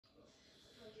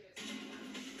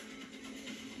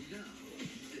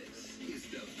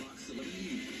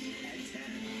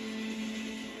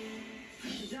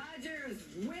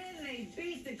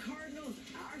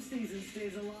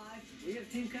stays alive, we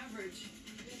have team coverage.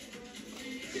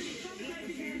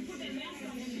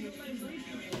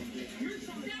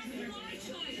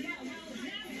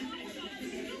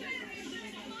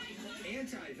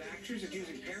 Anti-vaxxers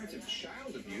accusing parents of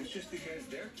child abuse just because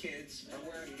their kids are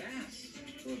wearing masks.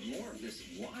 We'll have more of this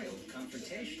wild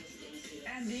confrontation.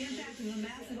 And the impact of the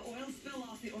massive oil spill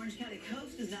off the Orange County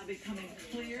coast is now becoming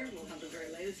clear. We'll have the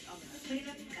very latest on the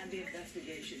cleanup and the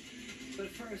investigation. But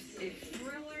first, a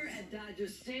thriller at Dodger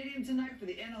Stadium tonight for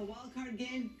the NL wildcard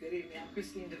game. Good evening, I'm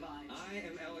Christine Devine. I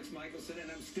am Elex Michaelson,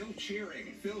 and I'm still cheering.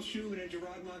 Phil Schumann and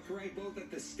Gerard Moncrief both at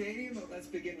the stadium. But let's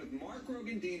begin with Mark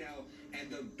Rogandino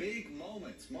and the big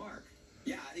moments. Mark.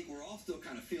 Yeah, I think we're all still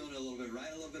kind of feeling it a little bit, right?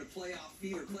 A little bit of playoff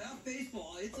fever. Playoff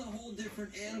baseball, it's a whole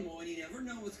different animal, and you never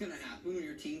know what's going to happen when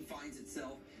your team finds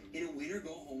itself in a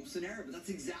win-or-go-home scenario. But that's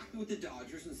exactly what the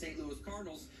Dodgers and St. Louis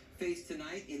Cardinals face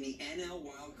tonight in the NL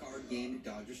wildcard game at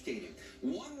Dodger Stadium.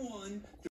 1-1.